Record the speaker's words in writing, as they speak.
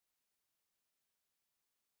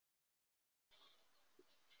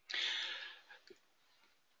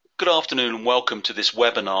Good afternoon and welcome to this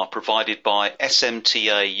webinar provided by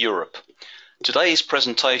SMTA Europe. Today's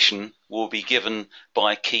presentation will be given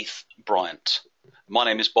by Keith Bryant. My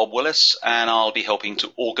name is Bob Willis and I'll be helping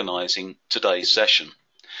to organising today's session.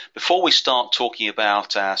 Before we start talking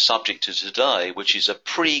about our subject of today, which is a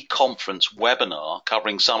pre-conference webinar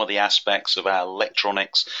covering some of the aspects of our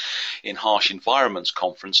Electronics in Harsh Environments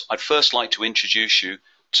conference, I'd first like to introduce you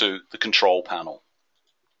to the control panel.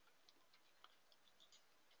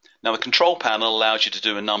 Now, the control panel allows you to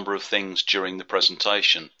do a number of things during the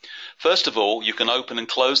presentation. First of all, you can open and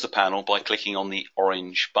close the panel by clicking on the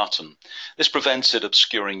orange button. This prevents it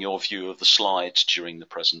obscuring your view of the slides during the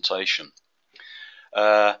presentation.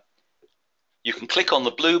 You can click on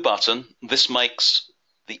the blue button. This makes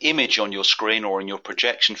the image on your screen or in your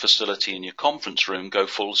projection facility in your conference room go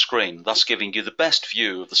full screen, thus giving you the best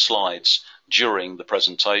view of the slides during the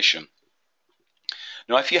presentation.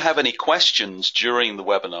 Now, if you have any questions during the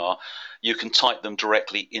webinar, you can type them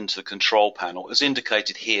directly into the control panel, as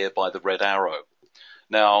indicated here by the red arrow.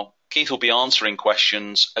 Now, Keith will be answering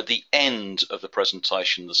questions at the end of the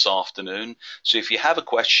presentation this afternoon. So if you have a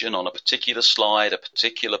question on a particular slide, a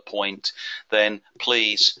particular point, then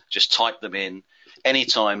please just type them in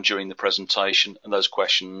anytime during the presentation, and those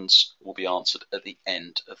questions will be answered at the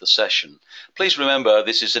end of the session. Please remember,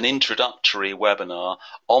 this is an introductory webinar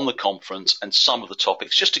on the conference and some of the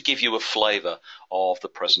topics, just to give you a flavour of the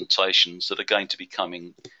presentations that are going to be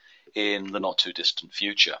coming in the not too distant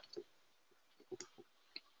future.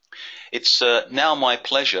 It's now my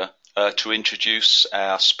pleasure to introduce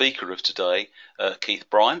our speaker of today,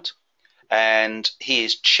 Keith Bryant, and he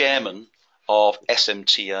is chairman of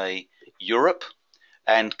SMTA Europe.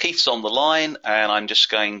 And Keith's on the line, and I'm just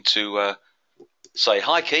going to say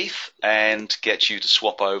hi, Keith, and get you to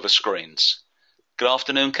swap over screens. Good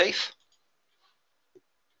afternoon, Keith.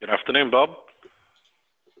 Good afternoon, Bob.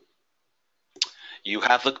 You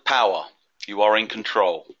have the power. You are in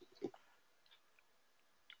control.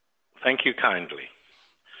 Thank you kindly.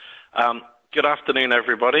 Good afternoon,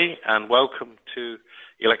 everybody, and welcome to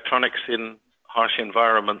Electronics in Harsh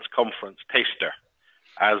Environments Conference Taster.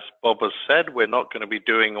 As Bob has said, we're not going to be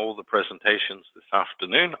doing all the presentations this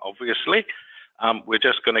afternoon, obviously. We're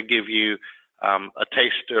just going to give you a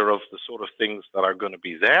taster of the sort of things that are going to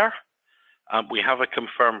be there. We have a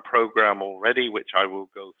confirmed program already, which I will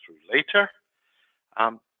go through later.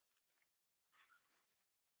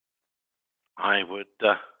 I would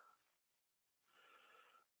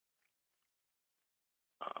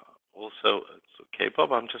also, it's okay,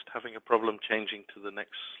 Bob, I'm just having a problem changing to the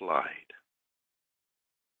next slide.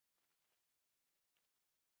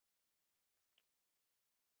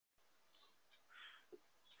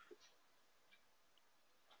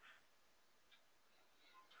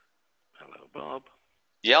 Hello, Bob.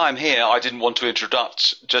 Yeah, I'm here. I didn't want to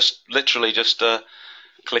introduce, just literally just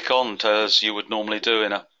click on as you would normally do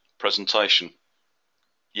in a presentation.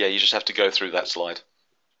 Yeah, you just have to go through that slide.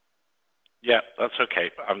 Yeah, that's okay.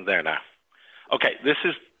 I'm there now. Okay, this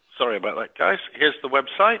is, sorry about that, guys. Here's the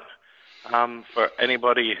website for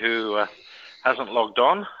anybody who hasn't logged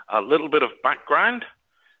on. A little bit of background.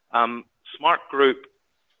 Smart Group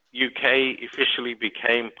UK officially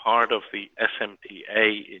became part of the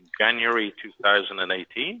SMTA in January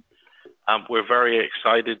 2018. We're very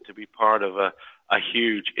excited to be part of a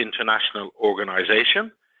huge international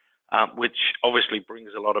organization, which obviously brings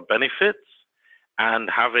a lot of benefits. And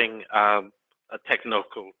having a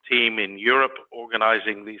technical team in Europe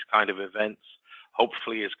organizing these kind of events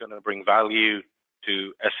hopefully is going to bring value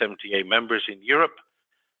to SMTA members in Europe,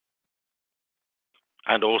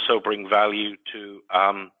 and also bring value to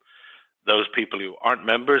those people who aren't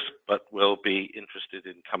members but will be interested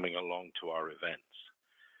in coming along to our events.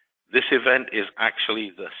 This event is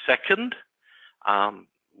actually the second.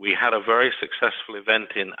 We had a very successful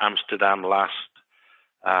event in Amsterdam last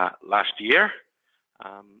year,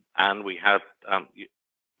 and we had,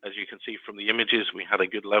 as you can see from the images, we had a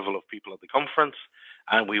good level of people at the conference,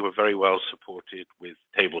 and we were very well supported with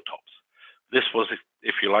tabletops. This was,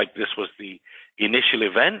 if you like, this was the initial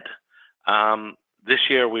event.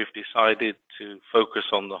 This year we've decided to focus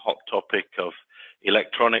on the hot topic of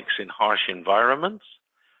electronics in harsh environments.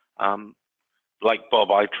 Like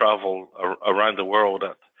Bob, I travel around the world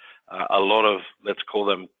at a lot of, let's call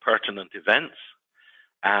them, pertinent events.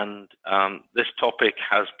 And this topic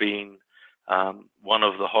has been one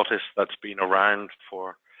of the hottest that's been around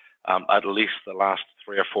for at least the last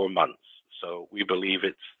 3 or 4 months. So we believe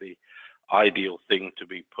it's the ideal thing to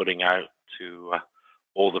be putting out to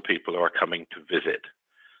all the people who are coming to visit.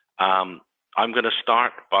 I'm going to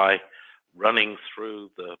start by running through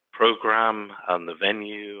the program and the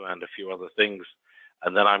venue and a few other things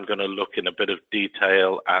and then I'm going to look in a bit of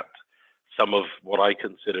detail at some of what I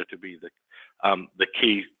consider to be the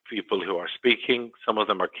key people who are speaking. Some of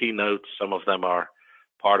them are keynotes, some of them are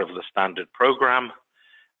part of the standard program,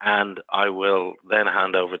 and I will then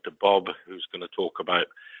hand over to Bob, who's going to talk about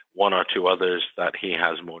one or two others that he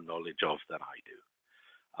has more knowledge of than I do.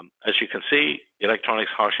 As you can see,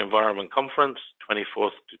 Electronics Harsh Environment Conference,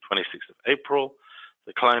 24th to 26th of April,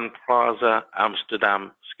 the Crowne Plaza,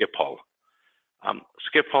 Amsterdam, Schiphol.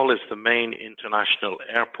 Schiphol is the main international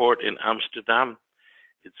airport in Amsterdam.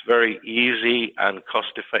 It's very easy and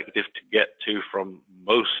cost-effective to get to from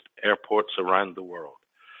most airports around the world.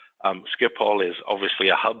 Schiphol is obviously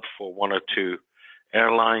a hub for one or two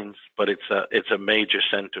airlines, but it's a major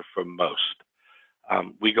center for most.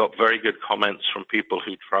 We got very good comments from people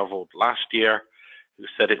who traveled last year who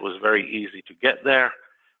said it was very easy to get there,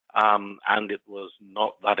 and it was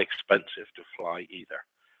not that expensive to fly either.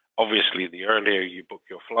 Obviously, the earlier you book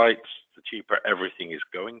your flights, the cheaper everything is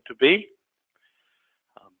going to be.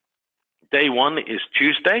 Day one is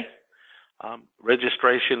Tuesday.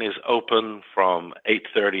 Registration is open from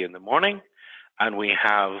 8:30 in the morning, and we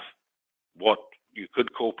have what you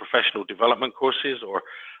could call professional development courses, or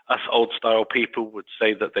us old-style people would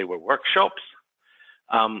say that they were workshops.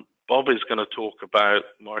 Bob is going to talk about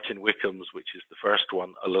Martin Wickham's, which is the first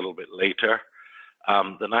one, a little bit later.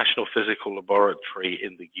 The National Physical Laboratory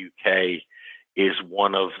in the UK is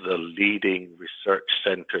one of the leading research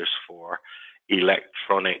centers for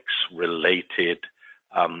electronics-related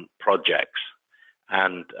projects.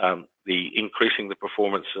 And the increasing the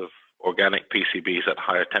performance of organic PCBs at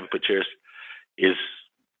higher temperatures is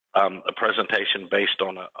a presentation based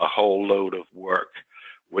on a whole load of work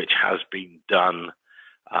which has been done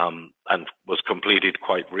and was completed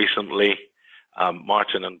quite recently.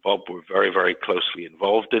 Martin and Bob were very, very closely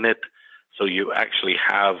involved in it. So you actually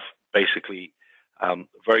have basically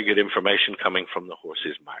very good information coming from the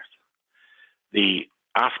horse's mouth. The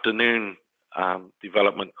afternoon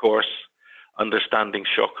development course, Understanding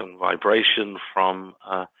Shock and Vibration, from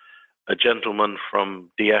a gentleman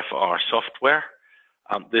from DFR Software.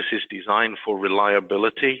 This is designed for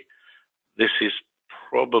reliability. This is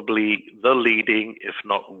probably the leading, if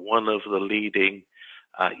not one of the leading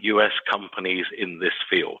US companies in this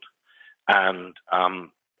field. And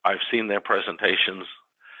I've seen their presentations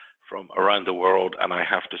from around the world, and I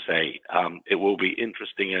have to say, it will be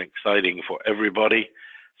interesting and exciting for everybody.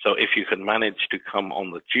 So if you can manage to come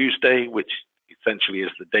on the Tuesday, which essentially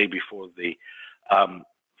is the day before the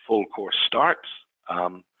full course starts,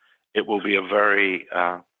 it will be a very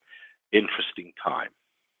interesting time.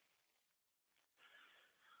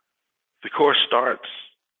 The course starts,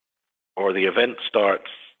 or the event starts,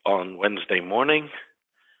 on Wednesday morning.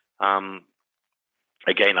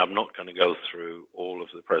 Again, I'm not going to go through all of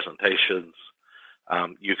the presentations.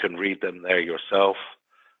 You can read them there yourself.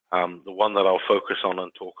 The one that I'll focus on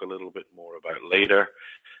and talk a little bit more about later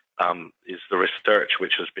is the research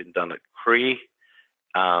which has been done at Cree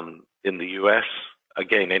in the US.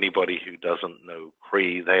 Again, anybody who doesn't know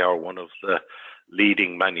Cree, they are one of the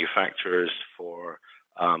leading manufacturers for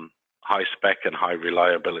high spec and high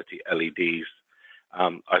reliability LEDs.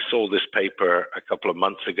 I saw this paper a couple of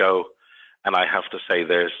months ago, and I have to say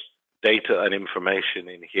there's data and information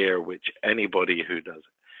in here which anybody who does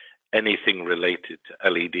anything related to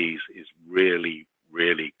LEDs is really,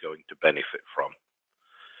 really going to benefit from.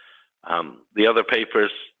 The other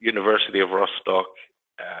papers, University of Rostock,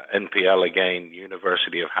 NPL again,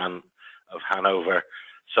 University of Hanover.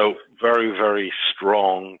 So very, very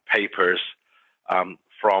strong papers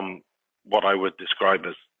from what I would describe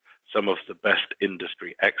as some of the best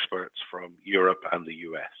industry experts from Europe and the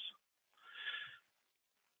US.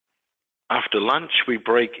 After lunch, we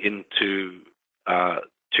break into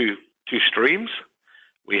two streams.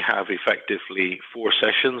 We have effectively 4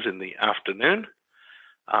 sessions in the afternoon.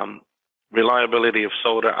 Reliability of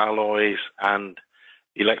solder alloys and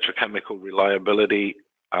electrochemical reliability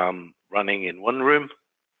running in one room.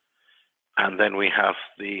 And then we have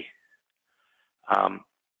the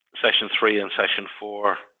session 3 and session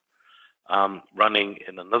 4 running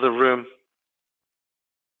in another room.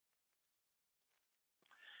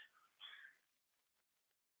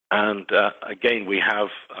 And again, we have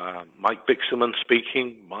Mike Bixelman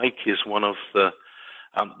speaking. Mike is one of the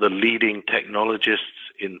leading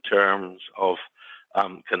technologists in terms of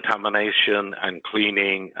contamination and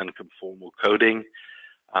cleaning and conformal coding.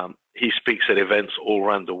 He speaks at events all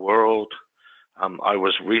around the world. I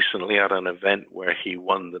was recently at an event where he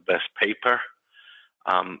won the best paper.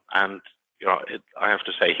 And you know, I have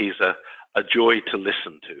to say, he's a joy to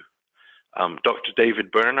listen to. Dr.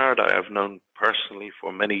 David Bernard, I have known personally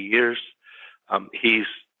for many years. He's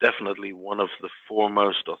definitely one of the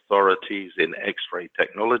foremost authorities in X-ray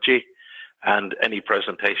technology, and any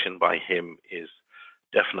presentation by him is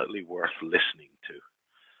definitely worth listening to.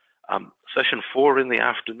 Session 4 in the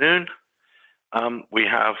afternoon, we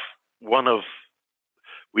have one of,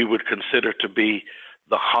 we would consider to be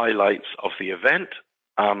the highlights of the event,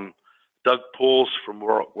 Doug Pauls from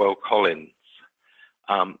Rockwell Collins.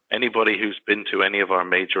 Anybody who's been to any of our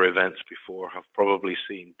major events before have probably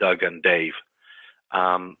seen Doug and Dave.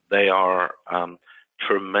 They are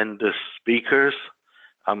tremendous speakers.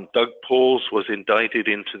 Doug Pauls was indicted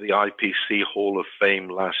into the IPC Hall of Fame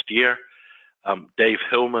last year. Dave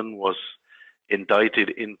Hillman was indicted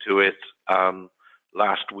into it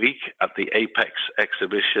last week at the Apex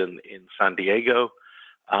exhibition in San Diego.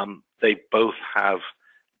 They both have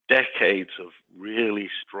decades of really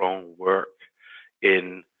strong work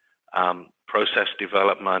in process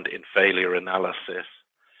development, in failure analysis,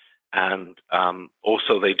 and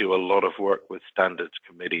also they do a lot of work with standards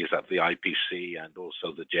committees at the IPC and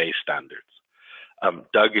also the J standards.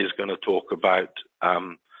 Doug is going to talk about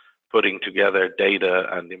putting together data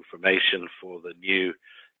and information for the new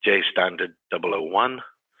J standard 001,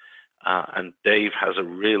 and Dave has a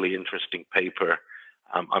really interesting paper.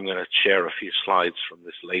 I'm going to share a few slides from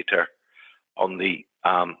this later on the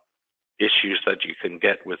issues that you can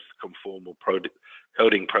get with conformal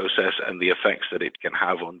coding process and the effects that it can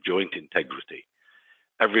have on joint integrity.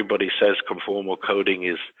 Everybody says conformal coding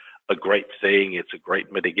is a great thing. It's a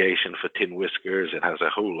great mitigation for tin whiskers. It has a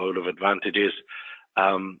whole load of advantages.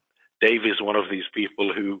 Dave is one of these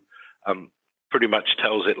people who pretty much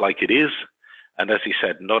tells it like it is. And as he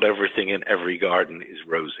said, not everything in every garden is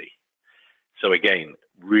rosy. So again,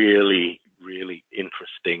 really, really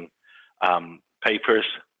interesting papers.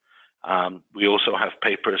 We also have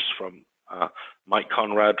papers from Mike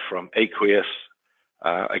Conrad from Aqueous.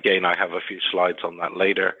 Again, I have a few slides on that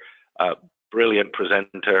later. Brilliant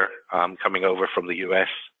presenter coming over from the US.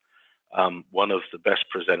 One of the best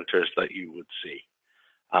presenters that you would see.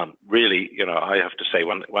 Really, you know, I have to say,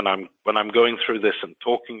 when I'm going through this and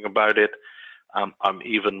talking about it, I'm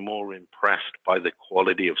even more impressed by the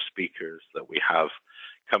quality of speakers that we have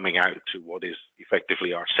coming out to what is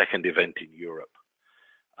effectively our second event in Europe.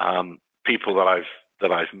 People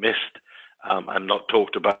that I've missed and not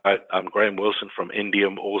talked about. Graham Wilson from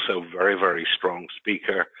Indium, also very, very strong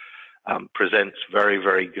speaker, presents very,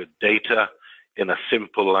 very good data in a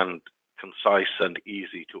simple and concise and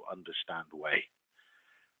easy to understand way.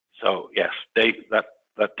 So yes,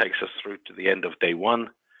 that takes us through to the end of day one,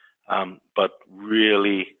 but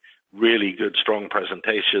really, really good, strong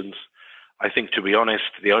presentations. I think, to be honest,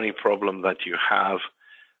 the only problem that you have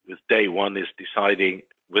with day one is deciding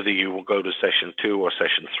whether you will go to session 2 or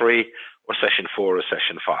session 3 or session 4 or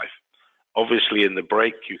session 5. Obviously, in the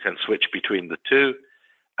break, you can switch between the two.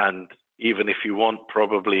 And even if you want,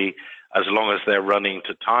 probably as long as they're running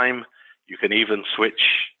to time, you can even switch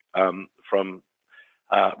from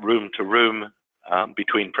room to room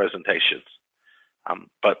between presentations.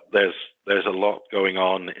 But there's a lot going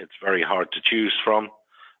on. It's very hard to choose from.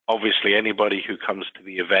 Obviously, anybody who comes to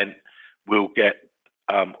the event will get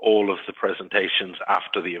all of the presentations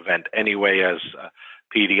after the event anyway as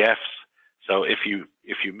PDFs. So if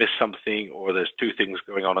you miss something or there's two things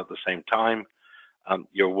going on at the same time,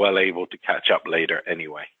 you're well able to catch up later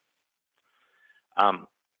anyway.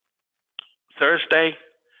 Thursday,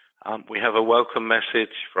 we have a welcome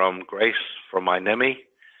message from Grace from INEMI.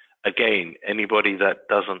 Again, anybody that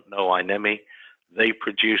doesn't know INEMI, they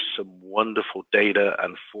produce some wonderful data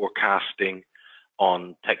and forecasting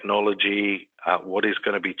on technology, what is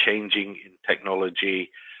going to be changing in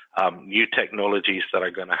technology, new technologies that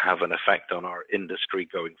are going to have an effect on our industry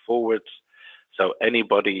going forwards. So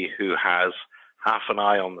anybody who has half an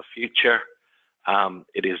eye on the future,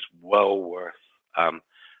 it is well worth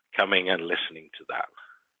coming and listening to that.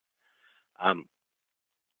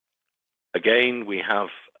 Again, we have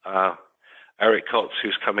Eric Kotz,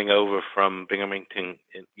 who's coming over from Binghamton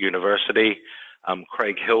University.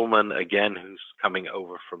 Craig Hillman, again, who's coming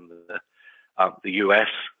over from the US.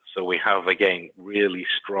 So we have, again, really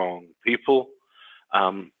strong people.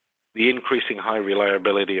 The increasing high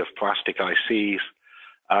reliability of plastic ICs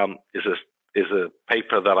is a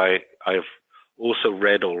paper that I've also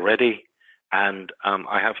read already. And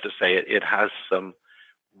I have to say it has some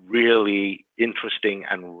really interesting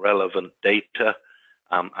and relevant data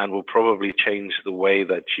and will probably change the way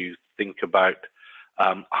that you think about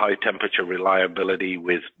high temperature reliability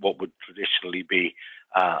with what would traditionally be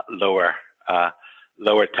lower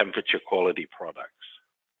temperature quality products.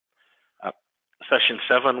 Session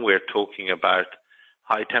 7, we're talking about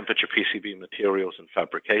high temperature PCB materials and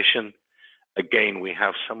fabrication. again, we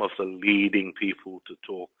have some of the leading people to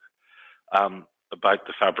talk about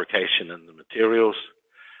the fabrication and the materials.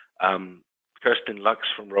 Kirsten Lux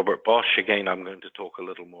from Robert Bosch, again, I'm going to talk a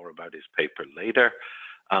little more about his paper later.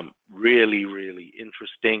 Really, really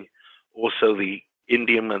interesting. Also, the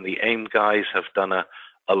Indium and the AIM guys have done a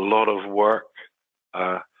lot of work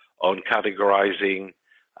on categorizing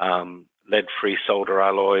lead-free solder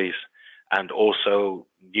alloys and also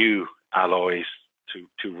new alloys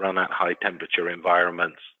to run at high temperature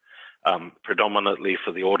environments, predominantly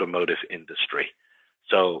for the automotive industry.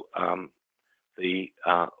 So the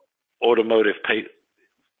automotive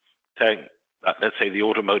let's say the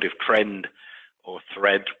automotive trend or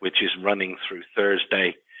thread, which is running through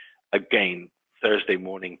Thursday, again, Thursday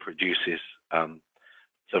morning produces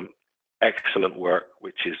some excellent work,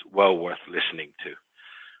 which is well worth listening to.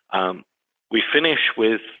 We finish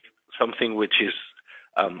with something which is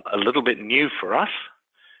a little bit new for us.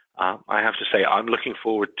 I have to say, I'm looking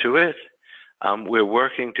forward to it. We're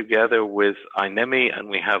working together with INEMI, and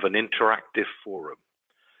we have an interactive forum.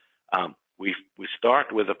 We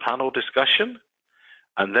start with a panel discussion,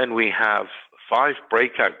 and then we have 5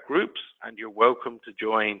 breakout groups, and you're welcome to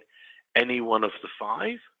join any one of the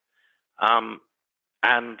 5.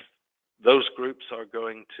 And those groups are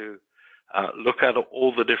going to look at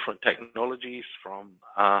all the different technologies from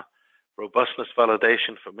robustness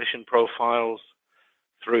validation for mission profiles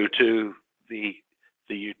through to the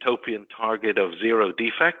utopian target of 0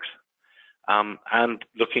 defects, and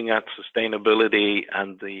looking at sustainability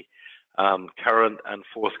and the current and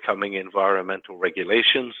forthcoming environmental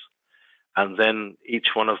regulations. And then each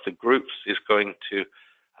one of the groups is going to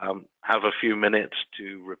have a few minutes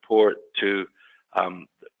to report to,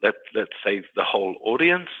 let's say, the whole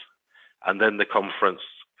audience. And then the conference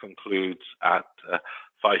concludes at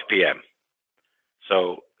 5 p.m.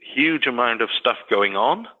 So huge amount of stuff going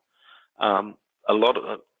on. A lot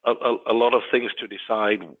of things to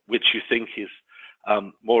decide which you think is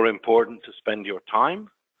more important to spend your time,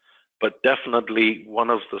 but definitely one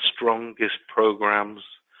of the strongest programs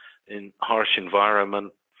in harsh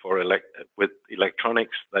environment for with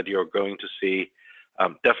electronics that you're going to see,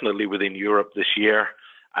 definitely within Europe this year,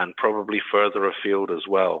 and probably further afield as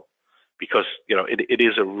well, because it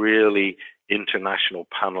is a really international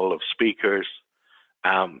panel of speakers,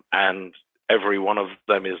 and every one of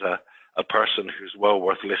them is a person who's well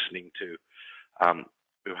worth listening to,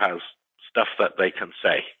 who has stuff that they can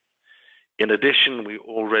say. In addition, we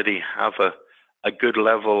already have a good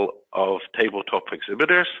level of tabletop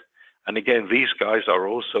exhibitors. And again, these guys are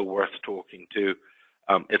also worth talking to.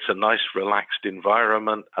 It's a nice, relaxed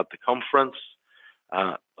environment at the conference.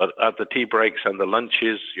 At the tea breaks and the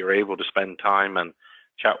lunches, you're able to spend time and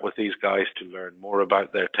chat with these guys to learn more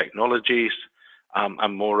about their technologies,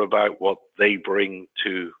 and more about what they bring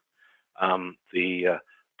to the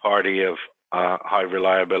party of high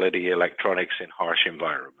reliability electronics in harsh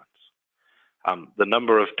environments. The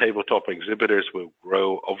number of tabletop exhibitors will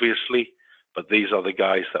grow, obviously, but these are the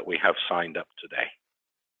guys that we have signed up today.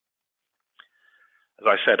 As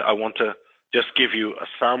I said, I want to just give you a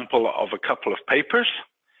sample of a couple of papers,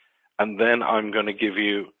 and then I'm going to give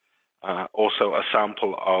you also a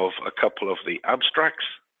sample of a couple of the abstracts.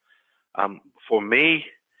 For me,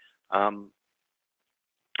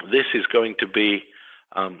 this is going to be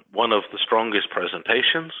one of the strongest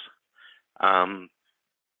presentations.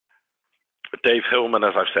 Dave Hillman,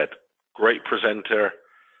 as I've said, great presenter,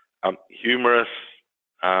 humorous,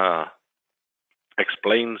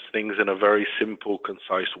 explains things in a very simple,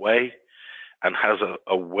 concise way, and has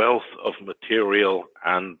a wealth of material,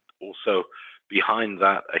 and also behind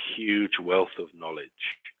that, a huge wealth of knowledge.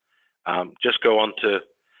 Just go onto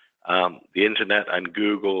the internet and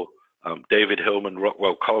Google David Hillman,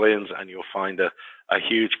 Rockwell Collins, and you'll find a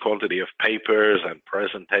huge quantity of papers and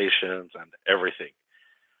presentations and everything.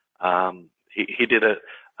 He did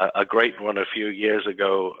a great one a few years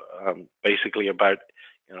ago, basically about,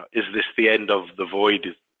 is this the end of the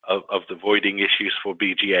void of the voiding issues for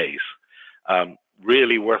BGAs?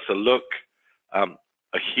 Really worth a look.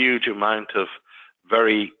 A huge amount of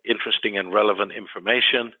very interesting and relevant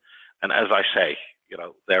information. And as I say,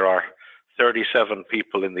 there are 37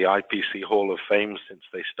 people in the IPC Hall of Fame since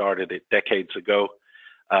they started it decades ago.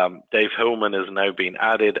 Dave Hillman has now been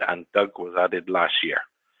added, and Doug was added last year.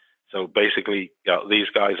 So basically, these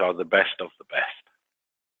guys are the best of the best.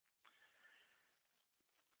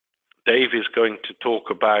 Dave is going to talk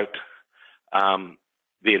about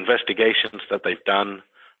the investigations that they've done,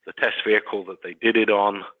 the test vehicle that they did it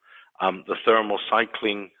on, the thermal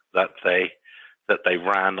cycling that they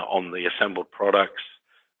ran on the assembled products,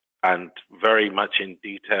 and very much in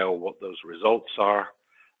detail what those results are.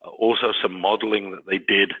 also some modeling that they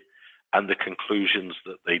did, and the conclusions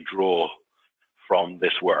that they draw from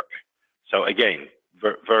this work. So again,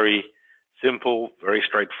 very simple, very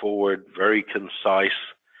straightforward, very concise,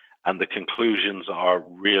 and the conclusions are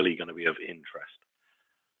really going to be of interest.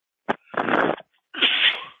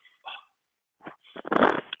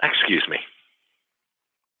 Excuse me.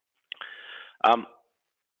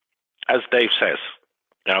 As Dave says,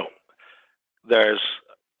 there's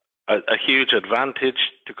a huge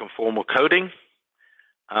advantage to conformal coding,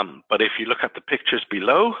 but if you look at the pictures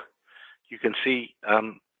below, you can see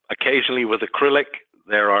occasionally with acrylic,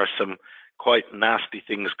 there are some quite nasty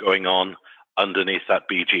things going on underneath that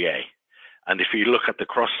BGA. And if you look at the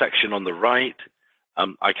cross-section on the right,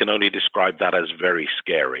 I can only describe that as very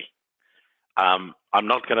scary. I'm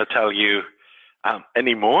not going to tell you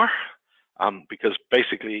any more, because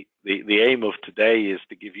basically the aim of today is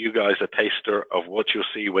to give you guys a taster of what you'll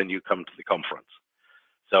see when you come to the conference.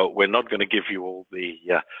 So we're not going to give you all the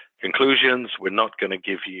conclusions. We're not going to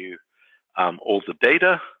give you all the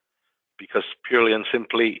data, because purely and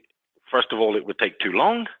simply, first of all, it would take too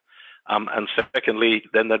long. And secondly,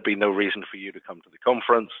 then there'd be no reason for you to come to the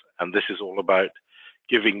conference. And this is all about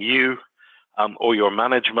giving you or your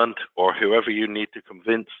management or whoever you need to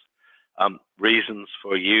convince reasons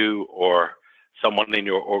for you or someone in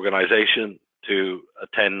your organization to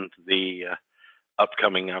attend the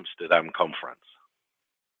upcoming Amsterdam conference.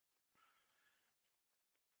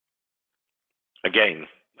 Again,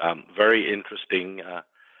 very interesting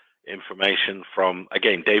information from,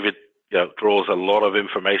 again, David draws a lot of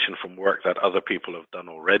information from work that other people have done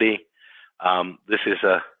already. This is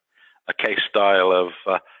a case style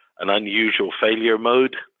of an unusual failure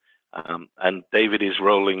mode, and David is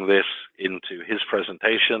rolling this into his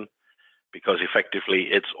presentation because effectively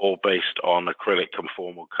it's all based on acrylic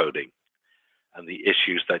conformal coding and the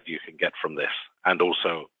issues that you can get from this, and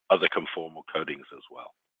also other conformal codings as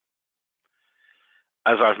well.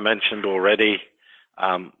 As I've mentioned already,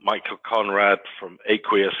 Michael Conrad from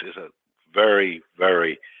Aqueous is a very,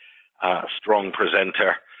 very strong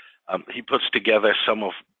presenter. He puts together some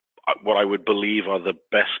of what I would believe are the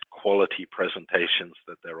best quality presentations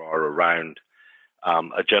that there are around.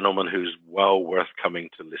 A gentleman who's well worth coming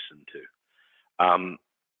to listen to.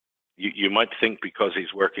 You might think because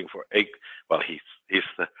he's working for he's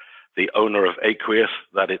the owner of Aqueous,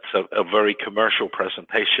 that it's a very commercial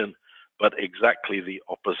presentation, but exactly the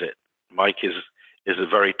opposite. Mike is a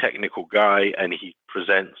very technical guy, and he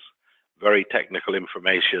presents very technical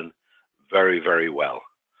information very, very well.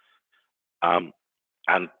 And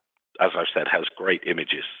as I've said, has great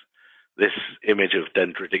images. This image of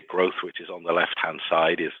dendritic growth, which is on the left-hand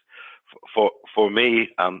side, is for me,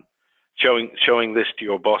 showing this to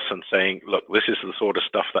your boss and saying, look, this is the sort of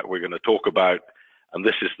stuff that we're going to talk about, and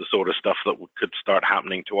this is the sort of stuff that could start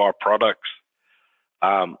happening to our products,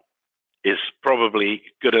 is probably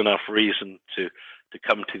good enough reason to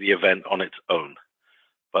come to the event on its own.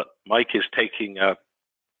 But Mike is taking a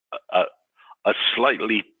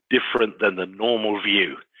slightly different than the normal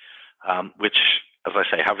view, which, as I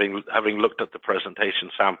say, having looked at the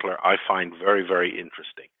presentation sampler, I find very, very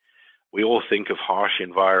interesting. We all think of harsh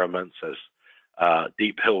environments as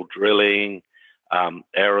deep hill drilling,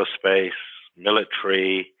 aerospace,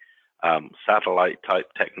 military, satellite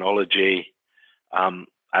type technology,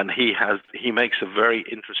 and he makes a very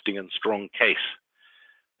interesting and strong case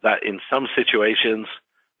that in some situations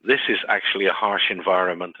this is actually a harsh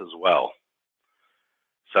environment as well.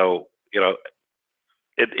 So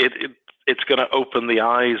it's going to open the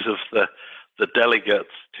eyes of the delegates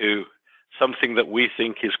to something that we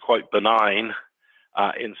think is quite benign,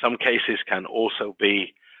 in some cases can also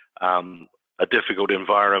be a difficult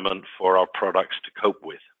environment for our products to cope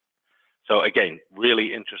with. So again,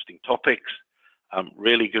 really interesting topics,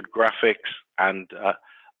 really good graphics, and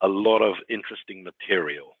a lot of interesting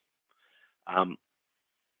material.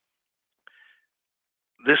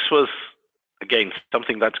 This was, again,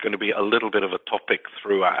 something that's going to be a little bit of a topic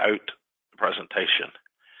throughout the presentation.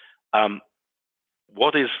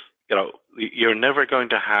 You're never going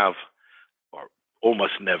to have, or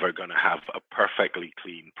almost never going to have, a perfectly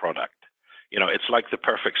clean product. It's like the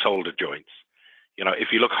perfect solder joints.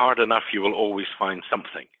 If you look hard enough, you will always find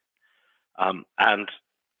something. And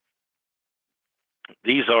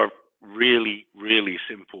these are really, really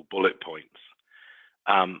simple bullet points.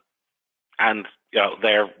 And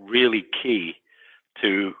they're really key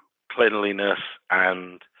to cleanliness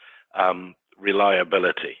and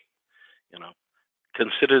reliability.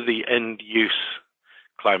 Consider the end use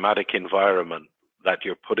climatic environment that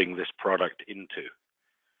you're putting this product into.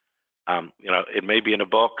 It may be in a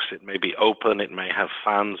box, it may be open, it may have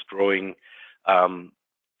fans drawing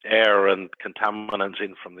air and contaminants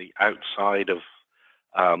in from the outside of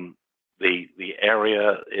the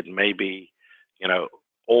area. It may be,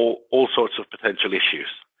 all sorts of potential issues.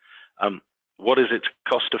 What is its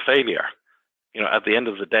cost of failure? At the end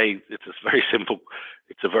of the day, it's a very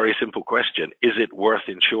simple question. Is it worth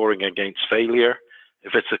insuring against failure?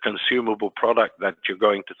 If it's a consumable product that you're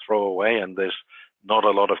going to throw away and there's not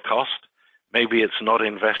a lot of cost, maybe it's not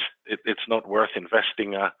worth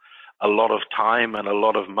investing a lot of time and a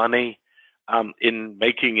lot of money in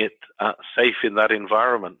making it safe in that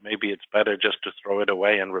environment. Maybe it's better just to throw it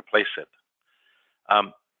away and replace it.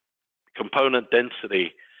 Component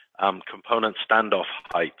density, component standoff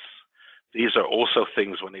heights. These are also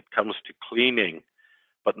things when it comes to cleaning,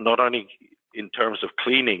 but not only in terms of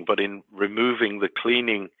cleaning, but in removing the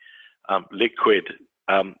cleaning liquid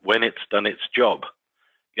when it's done its job.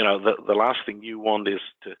 The last thing you want is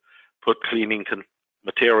to put cleaning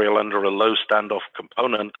material under a low standoff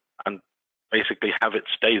component and basically have it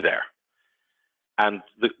stay there. And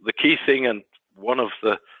the key thing, and one of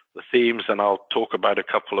the themes, and I'll talk about a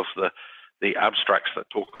couple of the abstracts that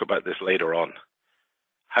talk about this later on.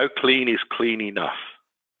 How clean is clean enough?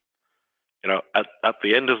 At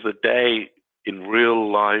the end of the day, in real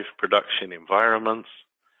live production environments,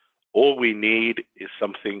 all we need is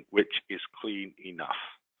something which is clean enough.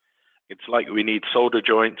 It's like we need solder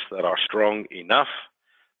joints that are strong enough.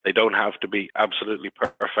 They don't have to be absolutely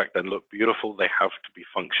perfect and look beautiful. They have to be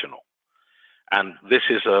functional. And this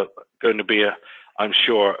is going to be, I'm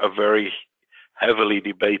sure, a very heavily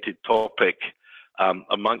debated topic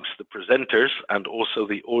amongst the presenters and also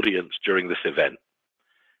the audience during this event.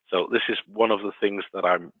 So this is one of the things that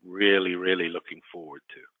I'm really, really looking forward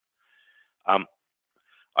to.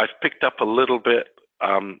 I've picked up a little bit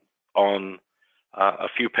on a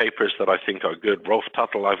few papers that I think are good. Rolf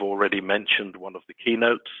Tuttle, I've already mentioned one of the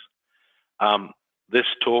keynotes. This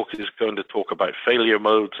talk is going to talk about failure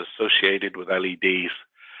modes associated with LEDs,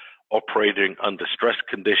 operating under stress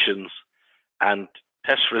conditions, and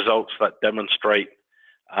test results that demonstrate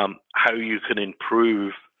how you can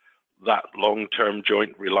improve that long-term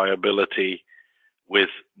joint reliability with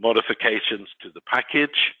modifications to the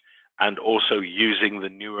package and also using the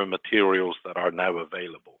newer materials that are now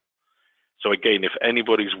available. So again, if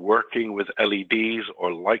anybody's working with LEDs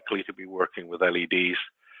or likely to be working with LEDs,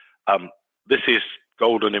 this is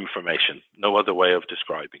golden information, no other way of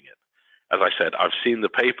describing it. As I said, I've seen the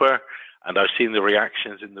paper and I've seen the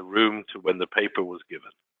reactions in the room to when the paper was given.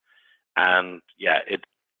 And yeah,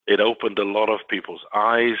 it opened a lot of people's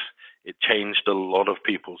eyes. It changed a lot of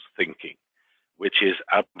people's thinking, which is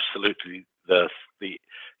absolutely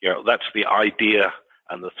that's the idea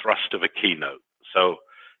and the thrust of a keynote. So,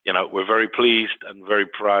 we're very pleased and very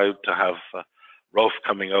proud to have Rolf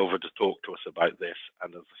coming over to talk to us about this.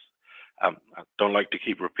 And I don't like to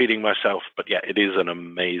keep repeating myself, but yeah, it is an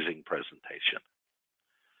amazing presentation.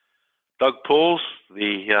 Doug Pauls,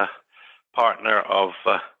 the partner of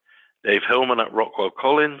Dave Hillman at Rockwell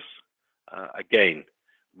Collins, again,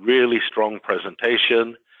 really strong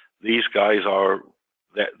presentation. These guys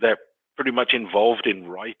they're pretty much involved in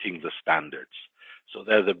writing the standards. So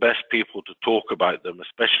they're the best people to talk about them,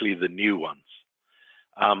 especially the new ones.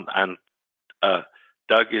 And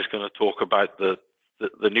Doug is going to talk about the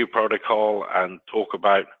new protocol and talk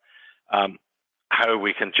about how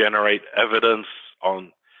we can generate evidence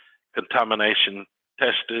on contamination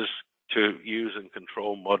testers to use and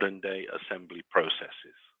control modern day assembly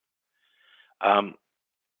processes.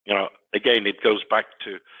 Again, it goes back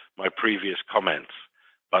to my previous comments,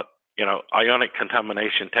 but, ionic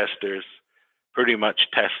contamination testers pretty much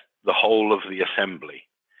test the whole of the assembly.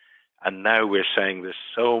 And now we're saying there's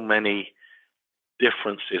so many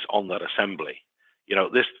differences on that assembly.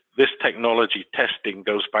 This technology testing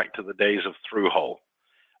goes back to the days of through-hole.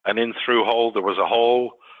 And in through-hole, there was a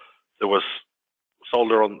hole, there was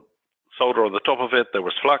solder on the top of it, there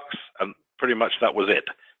was flux, and pretty much that was it.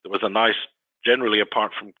 There was a nice, generally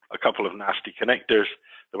apart from a couple of nasty connectors,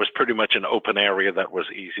 there was pretty much an open area that was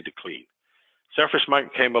easy to clean. Surface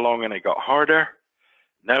mount came along and it got harder.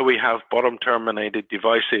 Now we have bottom terminated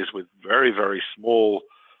devices with very, very small,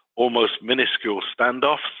 almost minuscule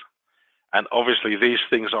standoffs. And obviously these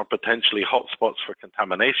things are potentially hotspots for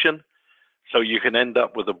contamination. So you can end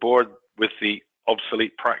up with a board with the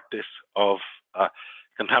obsolete practice of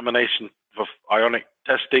contamination of ionic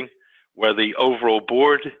testing, where the overall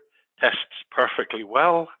board tests perfectly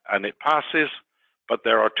well and it passes, but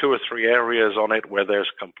there are 2 or 3 areas on it where there's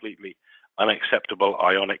completely unacceptable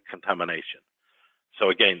ionic contamination. So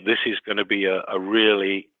again, this is going to be a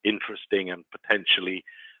really interesting and potentially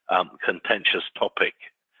contentious topic.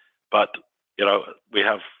 But we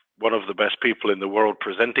one of the best people in the world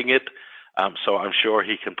presenting it, so I'm sure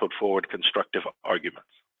he can put forward constructive arguments.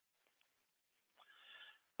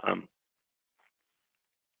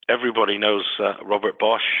 Everybody knows Robert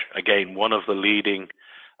Bosch, again, one of the leading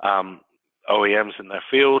OEMs in their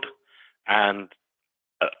field, and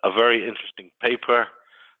a very interesting paper,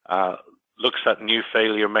 looks at new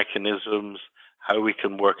failure mechanisms, how we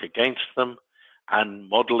can work against them, and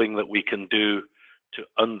modeling that we can do to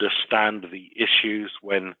understand the issues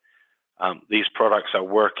when these products are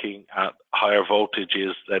working at higher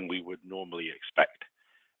voltages than we would normally expect.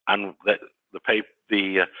 And that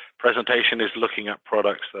the presentation is looking at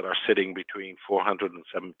products that are sitting between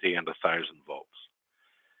 470 and 1,000 volts.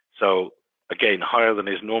 So again, higher than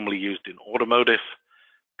is normally used in automotive,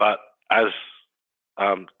 but as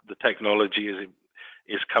the technology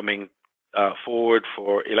is coming forward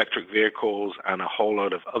for electric vehicles and a whole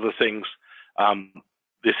lot of other things,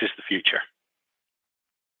 this is the future.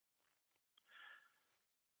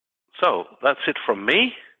 So that's it from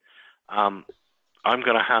me. I'm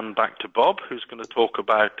going to hand back to Bob, who's going to talk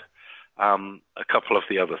about a couple of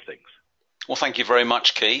the other things. Well, thank you very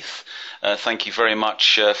much, Keith. Thank you very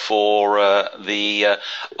much for the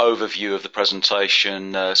overview of the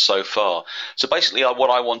presentation so far. So basically what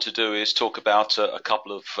I want to do is talk about a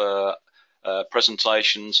couple of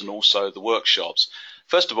presentations and also the workshops.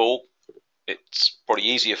 First of all, it's probably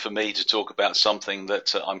easier for me to talk about something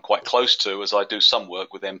that I'm quite close to, as I do some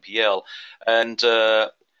work with MPL. And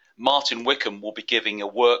Martin Wickham will be giving a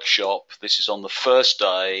workshop. This is on the first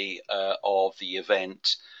day of the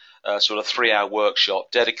event, sort of 3-hour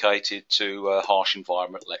workshop dedicated to harsh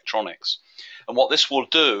environment electronics. And what this will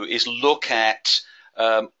do is look at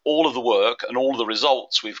all of the work and all of the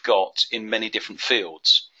results we've got in many different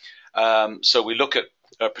fields. So we look at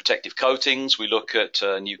protective coatings, we look at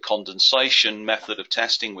a new condensation method of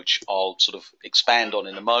testing, which I'll sort of expand on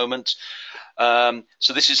in a moment.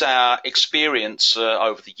 So this is our experience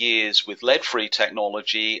over the years with lead-free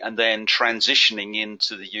technology and then transitioning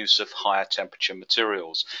into the use of higher temperature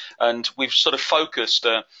materials. And we've sort of focused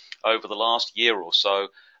over the last year or so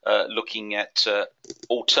looking at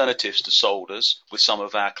alternatives to solders with some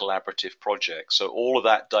of our collaborative projects. So all of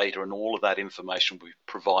that data and all of that information will be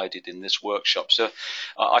provided in this workshop. So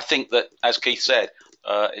I think that, as Keith said,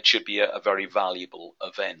 it should be a very valuable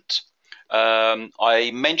event.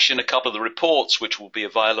 I mentioned a couple of the reports which will be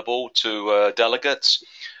available to delegates.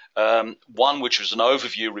 One which was an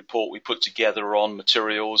overview report we put together on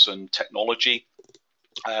materials and technology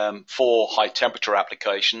for high temperature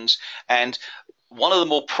applications, and one of the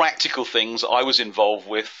more practical things I was involved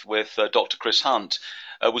with Dr. Chris Hunt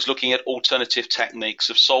was looking at alternative techniques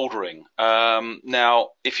of soldering. Now,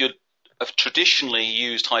 if you have traditionally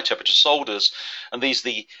used high temperature solders, and these are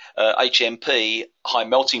the HMP, high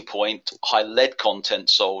melting point, high lead content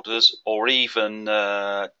solders, or even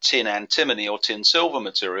tin antimony or tin silver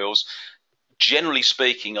materials, generally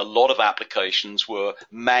speaking, a lot of applications were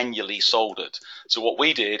manually soldered. So what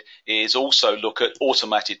we did is also look at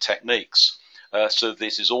automated techniques. So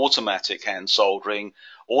this is automatic hand soldering,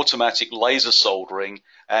 automatic laser soldering,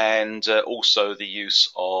 and also the use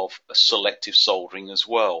of selective soldering as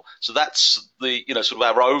well. So that's the sort of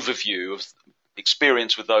our overview of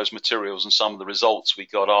experience with those materials, and some of the results we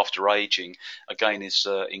got after aging again is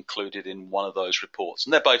included in one of those reports,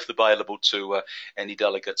 and they're both available to any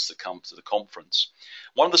delegates that come to the conference.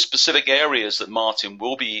 One of the specific areas that Martin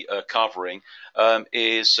will be covering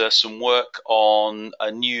is some work on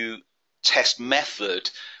a new test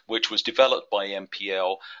method which was developed by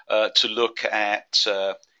MPL to look at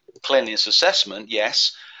cleanliness assessment,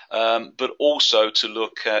 yes, but also to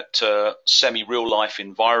look at semi-real life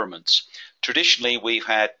environments. Traditionally, we've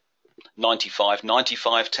had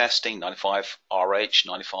 95-95 testing, 95 RH,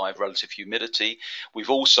 95 relative humidity. We've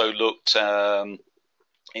also looked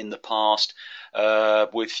in the past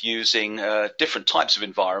with using different types of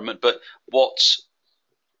environment, but what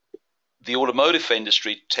the automotive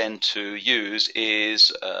industry tend to use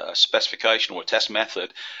is a specification or a test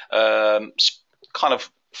method kind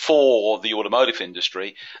of for the automotive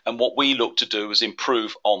industry, and what we look to do is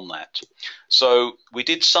improve on that. So we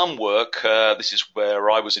did some work, this is where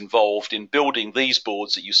I was involved in building these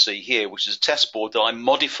boards that you see here, which is a test board that I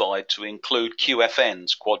modified to include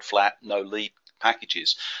QFNs, quad flat, no lead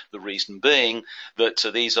packages. The reason being that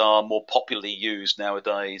these are more popularly used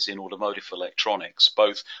nowadays in automotive electronics,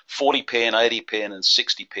 both 40 pin, 80 pin and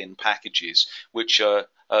 60 pin packages, which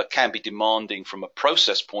can be demanding from a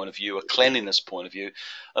process point of view, a cleanliness point of view,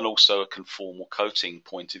 and also a conformal coating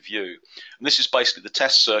point of view. And this is basically the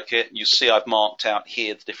test circuit. You see I've marked out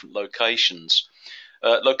here the different locations.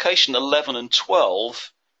 Location 11 and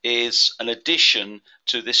 12 is an addition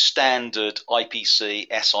to this standard IPC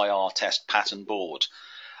SIR test pattern board.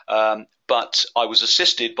 But I was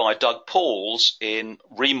assisted by Doug Pauls in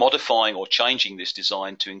remodifying or changing this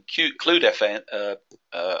design to include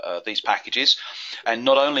these packages. And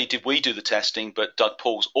not only did we do the testing, but Doug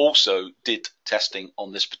Pauls also did testing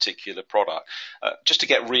on this particular product, just to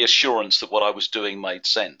get reassurance that what I was doing made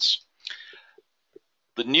sense.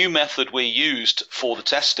 The new method we used for the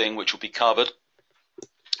testing, which will be covered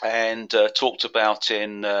and talked about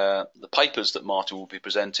in the papers that Martin will be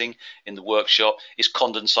presenting in the workshop, is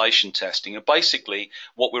condensation testing. And basically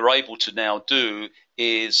what we're able to now do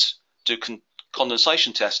is do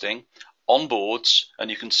condensation testing on boards, and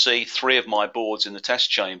you can see 3 of my boards in the test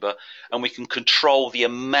chamber, and we can control the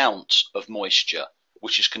amount of moisture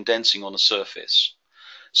which is condensing on a surface.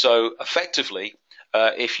 So effectively,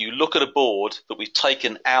 if you look at a board that we've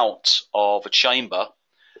taken out of a chamber,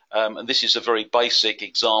 and this is a very basic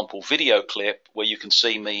example video clip where you can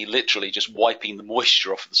see me literally just wiping the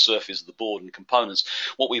moisture off of the surface of the board and components.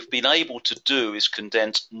 What we've been able to do is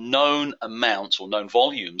condense known amounts or known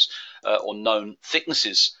volumes or known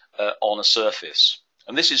thicknesses on a surface.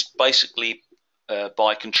 And this is basically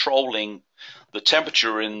by controlling the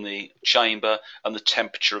temperature in the chamber and the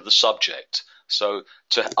temperature of the subject, so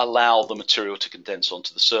to allow the material to condense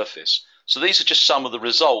onto the surface. So these are just some of the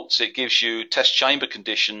results. It gives you test chamber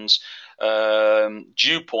conditions,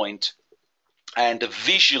 dew point, and a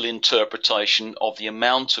visual interpretation of the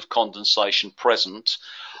amount of condensation present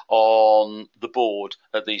on the board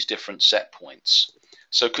at these different set points.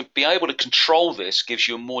 So be able to control this gives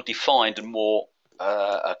you a more defined and more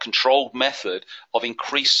controlled method of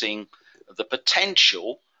increasing the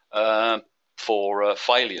potential for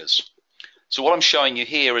failures. So what I'm showing you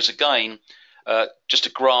here is, again, just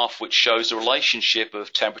a graph which shows the relationship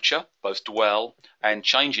of temperature, both dwell and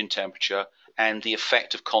change in temperature, and the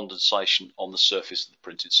effect of condensation on the surface of the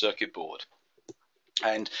printed circuit board.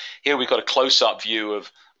 And here we've got a close-up view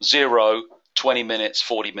of 0, 20 minutes,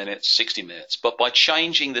 40 minutes, 60 minutes. But by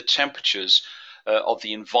changing the temperatures of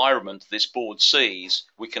the environment this board sees,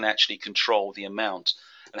 we can actually control the amount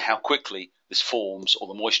and how quickly this forms, or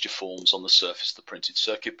the moisture forms, on the surface of the printed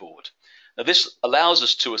circuit board. Now, this allows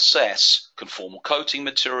us to assess conformal coating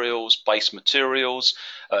materials, base materials,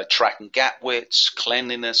 track and gap widths,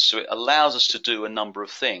 cleanliness. So it allows us to do a number of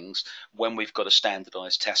things when we've got a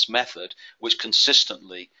standardized test method which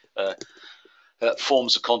consistently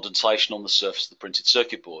forms a condensation on the surface of the printed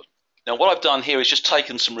circuit board. Now, what I've done here is just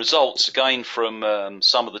taken some results again from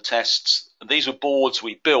some of the tests. These were boards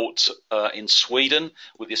we built in Sweden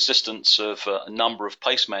with the assistance of a number of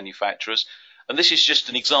paste manufacturers. And this is just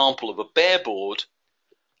an example of a bare board,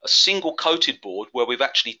 a single coated board, where we've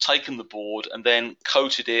actually taken the board and then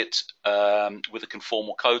coated it with a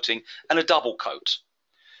conformal coating and a double coat.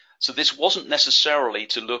 So this wasn't necessarily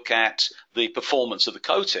to look at the performance of the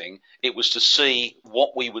coating, it was to see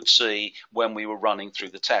what we would see when we were running through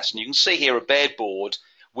the test. And you can see here a bare board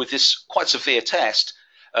with this quite severe test.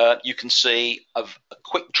 You can see a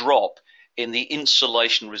quick drop in the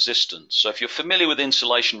insulation resistance. So if you're familiar with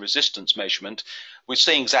insulation resistance measurement, we're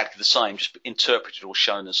seeing exactly the same, just interpreted or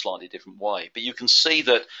shown in a slightly different way. But you can see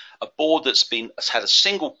that a board that's had a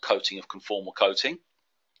single coating of conformal coating,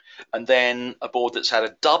 and then a board that's had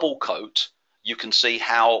a double coat, you can see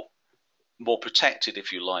how more protected,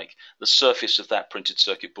 if you like, the surface of that printed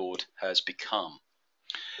circuit board has become.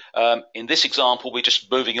 In this example, we're just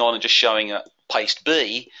moving on and just showing a paste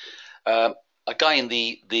B. Again,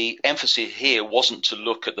 the emphasis here wasn't to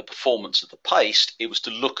look at the performance of the paste, it was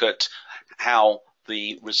to look at how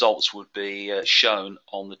the results would be shown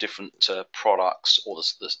on the different products or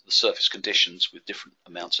the surface conditions with different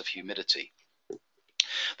amounts of humidity.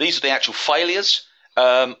 These are the actual failures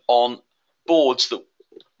on boards that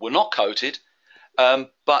were not coated,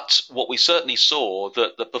 but what we certainly saw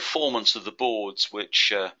that the performance of the boards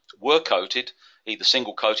which were coated, either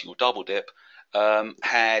single coating or double dip,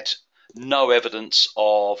 had no evidence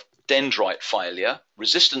of dendrite failure.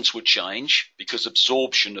 Resistance would change because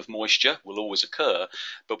absorption of moisture will always occur,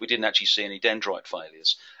 but we didn't actually see any dendrite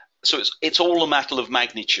failures. So it's all a matter of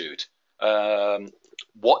magnitude,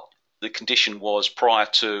 what the condition was prior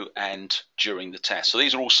to and during the test. So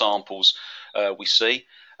these are all samples we see.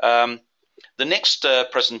 The next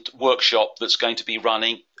present workshop that's going to be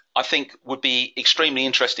running, I think, would be extremely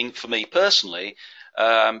interesting for me personally,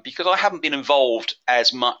 because I haven't been involved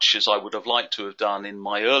as much as I would have liked to have done in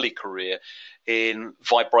my early career in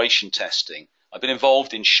vibration testing. I've been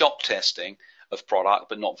involved in shock testing of product,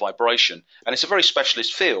 but not vibration. And it's a very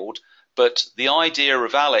specialist field, But the idea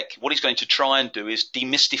of Alec, what he's going to try and do is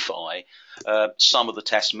demystify some of the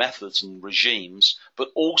test methods and regimes, but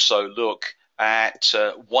also look at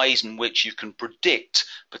ways in which you can predict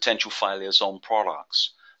potential failures on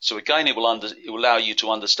products. So again, it will allow you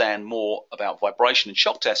to understand more about vibration and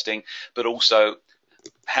shock testing, but also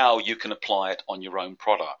how you can apply it on your own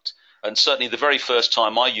product. And certainly the very first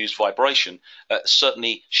time I used vibration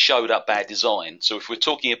certainly showed up bad design. So if we're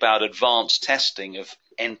talking about advanced testing of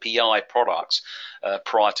NPI products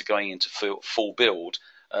prior to going into full build,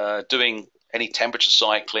 doing any temperature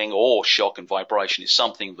cycling or shock and vibration is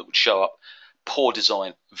something that would show up poor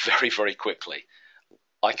design very, very quickly.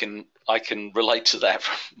 I can relate to that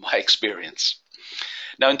from my experience.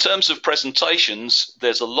 Now, in terms of presentations,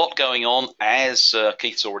 there's a lot going on, as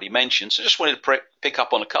Keith's already mentioned, so just wanted to pick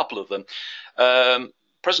up on a couple of them.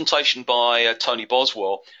 Presentation by Tony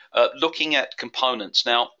Boswell, looking at components.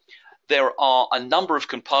 Now, there are a number of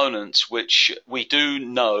components which we do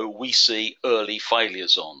know we see early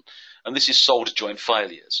failures on, and this is solder joint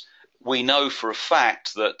failures. We know for a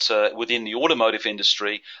fact that within the automotive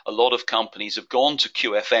industry, a lot of companies have gone to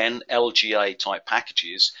QFN, LGA type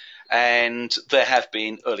packages, and there have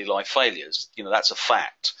been early life failures. You know, that's a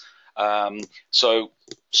fact. So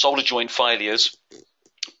solder joint failures,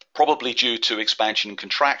 probably due to expansion and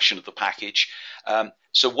contraction of the package.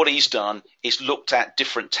 So what he's done is looked at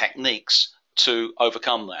different techniques to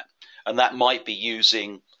overcome that. And that might be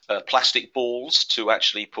using plastic balls to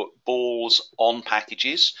actually put balls on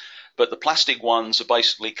packages. But the plastic ones are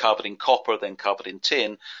basically covered in copper, then covered in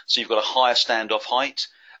tin. So you've got a higher standoff height.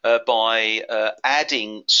 By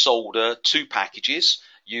adding solder to packages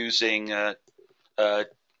using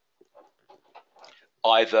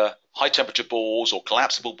either high temperature balls or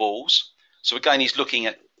collapsible balls. So again, he's looking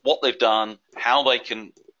at what they've done, how they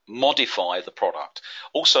can modify the product.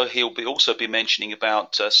 Also, he'll also be mentioning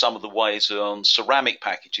about some of the ways on ceramic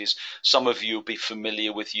packages. Some of you will be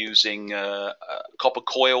familiar with using copper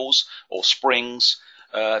coils or springs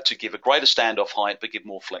to give a greater standoff height but give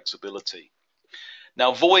more flexibility.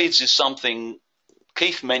 Now, voids is something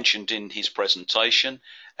Keith mentioned in his presentation,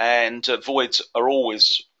 and voids are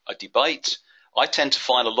always a debate. I tend to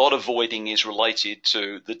find a lot of voiding is related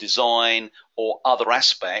to the design or other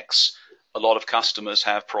aspects. A lot of customers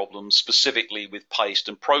have problems specifically with paste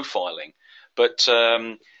and profiling, but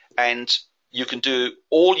and you can do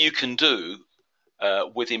all you can do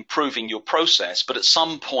with improving your process, but at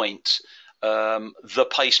some point the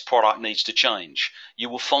paste product needs to change. You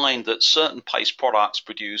will find that certain paste products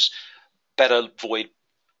produce better void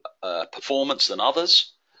performance than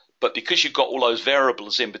others, but because you've got all those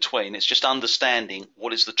variables in between, it's just understanding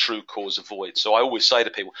what is the true cause of void. So I always say to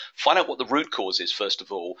people, find out what the root cause is first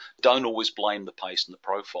of all. Don't always blame the paste and the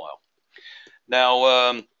profile.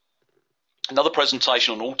 Now, another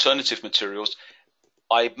presentation on alternative materials.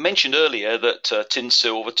 I mentioned earlier that tin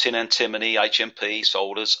silver, tin antimony, HMP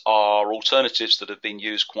solders are alternatives that have been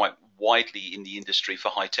used quite widely in the industry for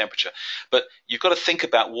high temperature. But you've got to think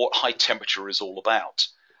about what high temperature is all about.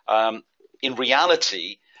 In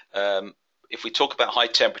reality, if we talk about high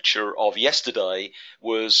temperature of yesterday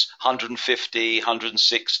was 150,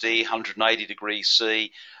 160, 180 degrees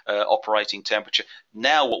C operating temperature.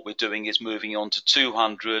 Now what we're doing is moving on to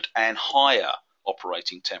 200 and higher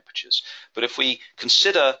operating temperatures. But if we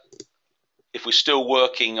consider, if we're still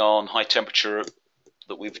working on high temperature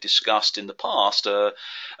that we've discussed in the past a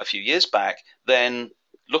few years back, then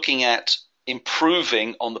looking at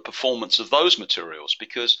improving on the performance of those materials,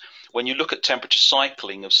 because when you look at temperature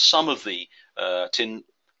cycling of some of the tin,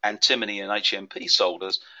 antimony and HMP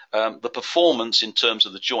solders, the performance in terms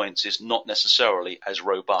of the joints is not necessarily as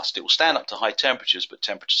robust. It will stand up to high temperatures, but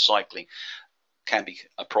temperature cycling can be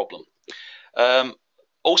a problem.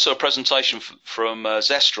 Also a presentation from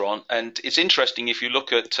Zestron, and it's interesting if you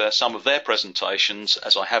look at some of their presentations,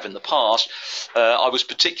 as I have in the past. I was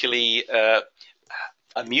particularly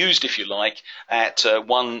amused, if you like, at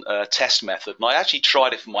one test method, and I actually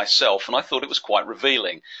tried it for myself, and I thought it was quite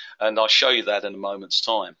revealing, and I'll show you that in a moment's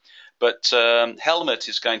time. But Helmut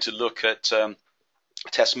is going to look at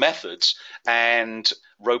test methods and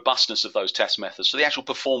robustness of those test methods, so the actual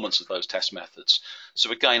performance of those test methods.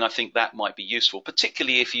 So again, I think that might be useful,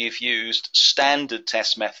 particularly if you've used standard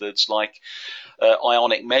test methods like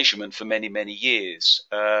ionic measurement for many, many years.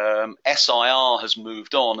 SIR has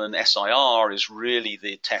moved on, and SIR is really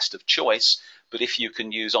the test of choice, but if you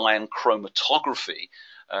can use ion chromatography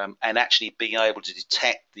and actually being able to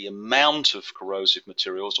detect the amount of corrosive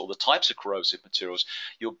materials or the types of corrosive materials,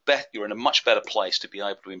 you're in a much better place to be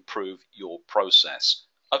able to improve your process.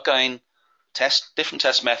 Again, different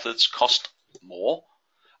test methods cost more,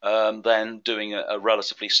 than doing a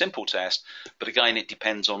relatively simple test. But again, it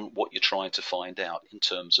depends on what you're trying to find out in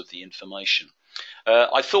terms of the information.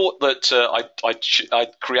 I thought that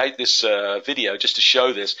I'd create this video just to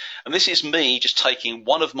show this. And this is me just taking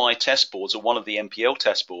one of my test boards, or one of the MPL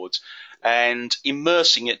test boards, and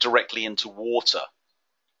immersing it directly into water.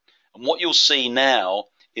 And what you'll see now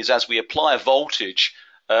is, as we apply a voltage,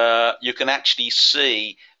 you can actually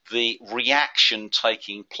see the reaction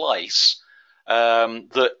taking place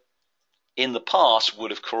that in the past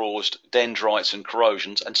would have caused dendrites and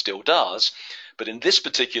corrosions, and still does. But in this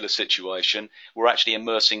particular situation, we're actually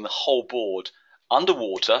immersing the whole board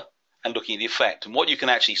underwater and looking at the effect. And what you can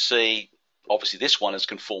actually see, obviously this one is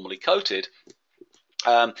conformally coated,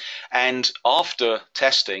 and after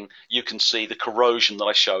testing, you can see the corrosion that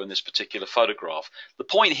I show in this particular photograph. The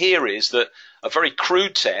point here is that a very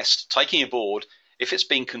crude test, taking a board, if it's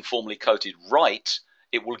been conformally coated right,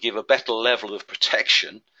 it will give a better level of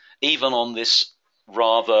protection, even on this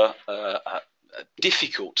rather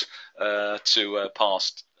difficult to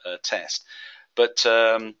pass test. But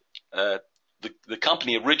the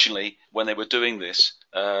company originally, when they were doing this,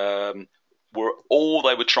 all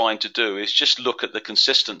they were trying to do is just look at the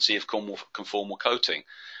consistency of conformal coating,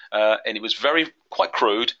 and it was quite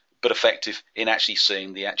crude but effective in actually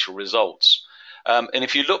seeing the actual results. And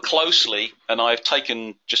if you look closely, and I've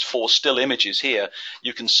taken just 4 still images here,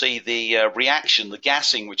 you can see the reaction, the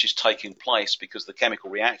gassing which is taking place because the chemical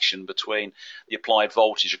reaction between the applied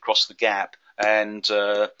voltage across the gap and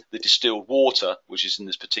the distilled water, which is in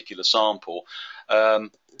this particular sample.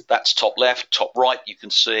 That's top left. Top right, you can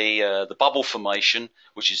see the bubble formation,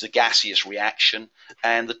 which is the gaseous reaction.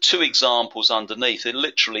 And the 2 examples underneath are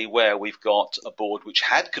literally where we've got a board which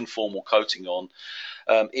had conformal coating on.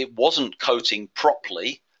 It wasn't coating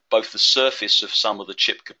properly both the surface of some of the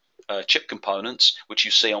chip components, which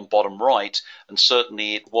you see on bottom right, and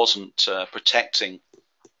certainly it wasn't protecting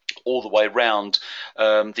all the way around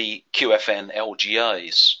the QFN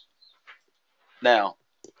LGAs. Now,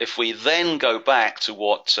 if we then go back to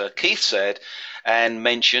what Keith said and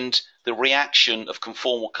mentioned the reaction of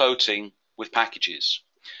conformal coating with packages.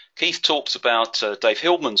 Keith talks about Dave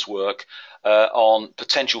Hillman's work on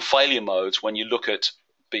potential failure modes when you look at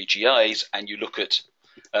BGAs and you look at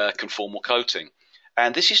conformal coating.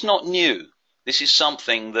 And this is not new. This is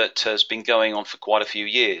something that has been going on for quite a few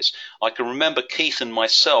years. I can remember Keith and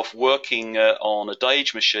myself working on a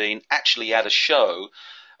Dage machine, actually at a show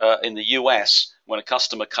in the US, when a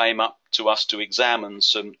customer came up to us to examine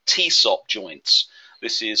some T-SOP joints.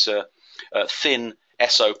 This is thin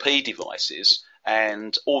SOP devices,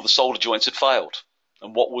 and all the solder joints had failed.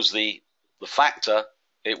 And what was the factor?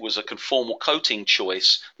 It was a conformal coating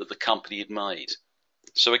choice that the company had made.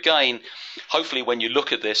 So again, hopefully when you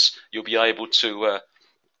look at this, you'll be able to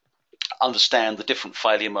understand the different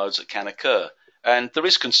failure modes that can occur. And there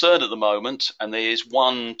is concern at the moment, and there is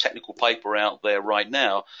one technical paper out there right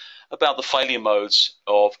now about the failure modes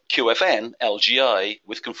of QFN, LGA,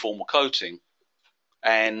 with conformal coating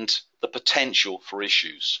and the potential for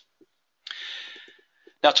issues.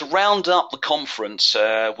 Now, to round up the conference,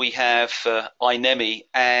 we have INEMI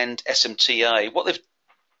and SMTA. What they've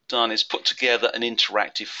done is put together an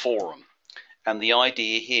interactive forum. And the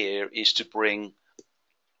idea here is to bring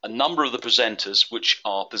a number of the presenters which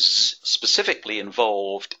are specifically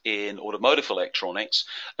involved in automotive electronics,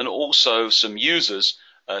 and also some users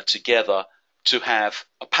together to have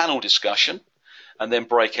a panel discussion and then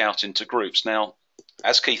break out into groups. Now,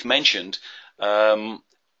 as Keith mentioned,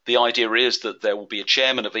 the idea is that there will be a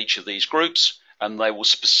chairman of each of these groups, and they will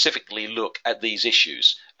specifically look at these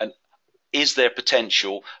issues. And is there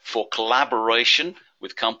potential for collaboration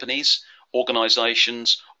with companies,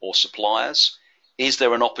 organizations, or suppliers? Is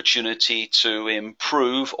there an opportunity to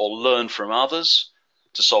improve or learn from others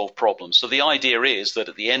to solve problems? So the idea is that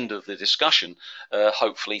at the end of the discussion,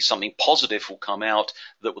 hopefully something positive will come out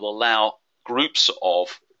that will allow groups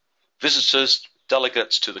of visitors,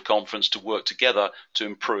 delegates to the conference to work together to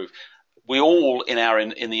improve. We all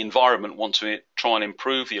in the environment want to try and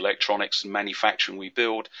improve the electronics and manufacturing we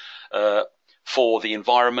build for the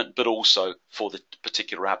environment, but also for the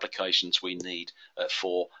particular applications we need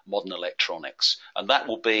for modern electronics. And that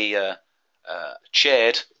will be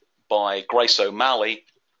chaired by Grace O'Malley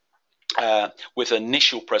with an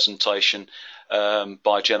initial presentation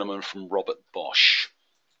by a gentleman from Robert Bosch.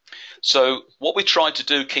 So what we tried to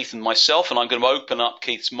do, Keith and myself, and I'm going to open up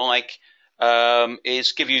Keith's mic,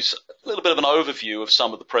 is give you a little bit of an overview of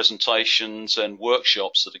some of the presentations and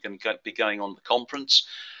workshops that are going to be going on at the conference.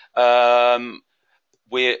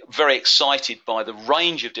 We're very excited by the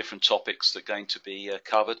range of different topics that are going to be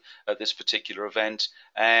covered at this particular event,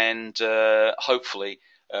 and hopefully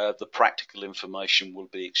the practical information will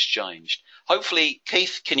be exchanged. Hopefully,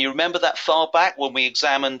 Keith, can you remember that far back when we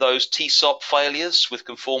examined those TSOP failures with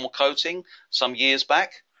conformal coating some years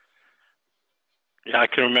back? Yeah, I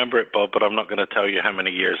can remember it, Bob, but I'm not going to tell you how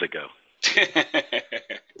many years ago.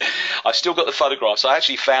 I've still got the photographs. I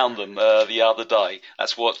actually found them the other day.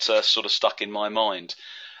 That's what sort of stuck in my mind.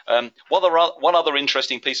 One other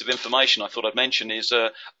interesting piece of information I thought I'd mention is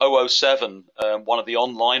 007, one of the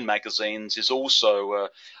online magazines, is also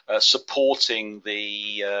supporting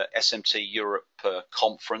the SMT Europe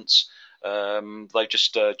conference. They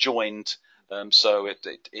just joined, so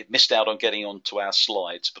it missed out on getting onto our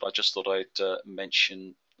slides, but I just thought I'd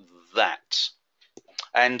mention that.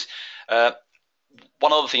 And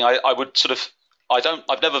one other thing I would sort of,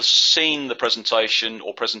 I've never seen the presentation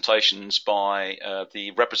or presentations by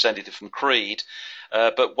the representative from Creed,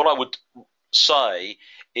 but what I would say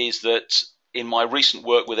is that in my recent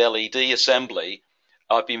work with LED assembly,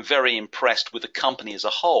 I've been very impressed with the company as a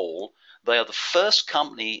whole. They are the first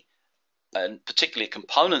company, and particularly a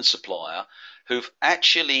component supplier, who've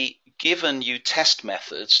actually given you test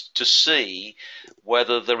methods to see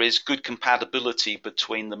whether there is good compatibility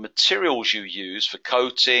between the materials you use for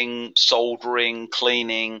coating, soldering,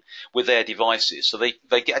 cleaning with their devices. So they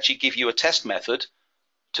actually give you a test method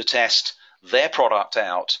to test their product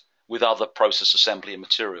out with other process assembly and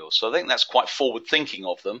materials. So I think that's quite forward thinking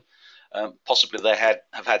of them. Possibly they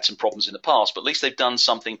have had some problems in the past, but at least they've done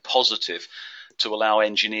something positive to allow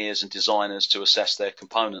engineers and designers to assess their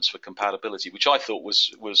components for compatibility, which I thought was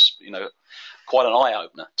quite an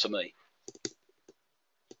eye-opener to me.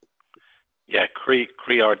 Yeah, Cree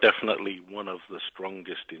are definitely one of the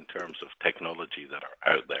strongest in terms of technology that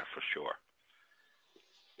are out there for sure.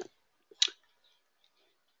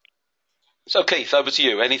 So Keith, over to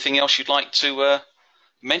you. Anything else you'd like to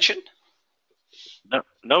mention?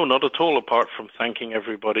 No, not at all, apart from thanking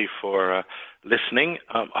everybody for listening.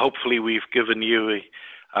 Hopefully we've given you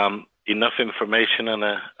enough information and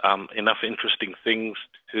enough interesting things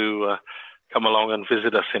to come along and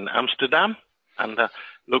visit us in Amsterdam, and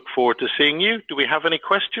look forward to seeing you. Do we have any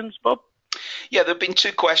questions, Bob? Yeah, there have been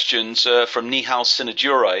two questions from Nihal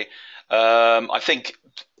Sinadure. I think,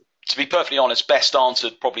 to be perfectly honest, best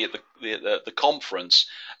answered probably at the conference.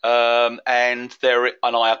 And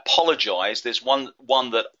I apologise. There's one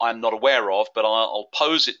that I'm not aware of, but I'll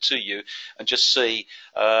pose it to you and just see.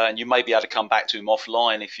 And you may be able to come back to him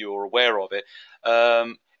offline if you're aware of it.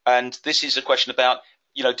 And this is a question about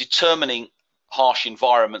determining harsh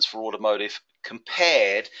environments for automotive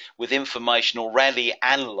compared with information already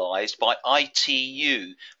analysed by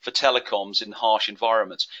ITU for telecoms in harsh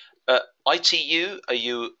environments. ITU, are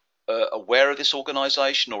you aware of this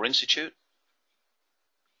organisation or institute?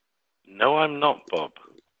 No, I'm not, Bob.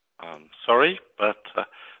 Sorry, but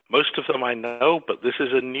most of them I know, but this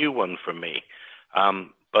is a new one for me.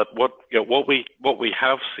 But what we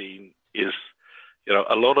have seen is,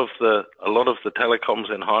 a lot of the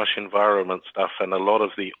telecoms and harsh environment stuff, and a lot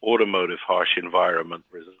of the automotive harsh environment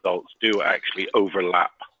results do actually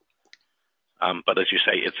overlap. But as you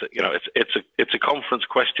say, it's a conference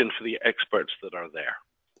question for the experts that are there.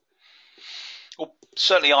 Well,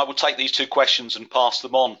 certainly I will take these two questions and pass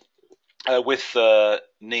them on with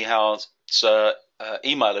Nihal's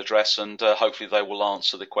email address, and hopefully they will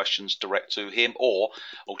answer the questions direct to him, or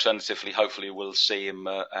alternatively, hopefully we'll see him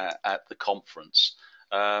at the conference.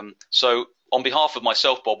 So on behalf of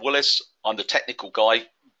myself, Bob Willis, I'm the technical guy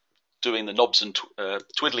doing the knobs and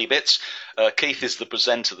twiddly bits. Keith is the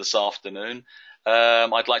presenter this afternoon.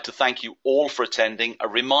 I'd like to thank you all for attending. A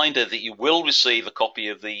reminder that you will receive a copy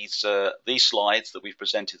of these slides that we've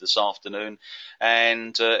presented this afternoon.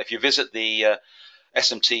 And if you visit the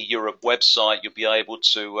SMT Europe website, you'll be able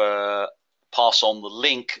to pass on the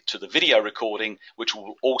link to the video recording, which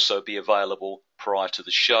will also be available prior to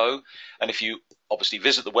the show. And if you obviously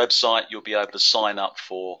visit the website, you'll be able to sign up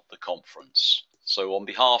for the conference. So on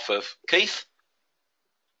behalf of Keith.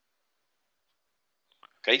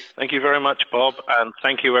 Keith? Thank you very much, Bob, and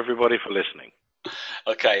thank you everybody for listening.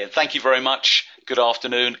 Okay, and thank you very much. Good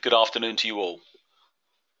afternoon. Good afternoon to you all.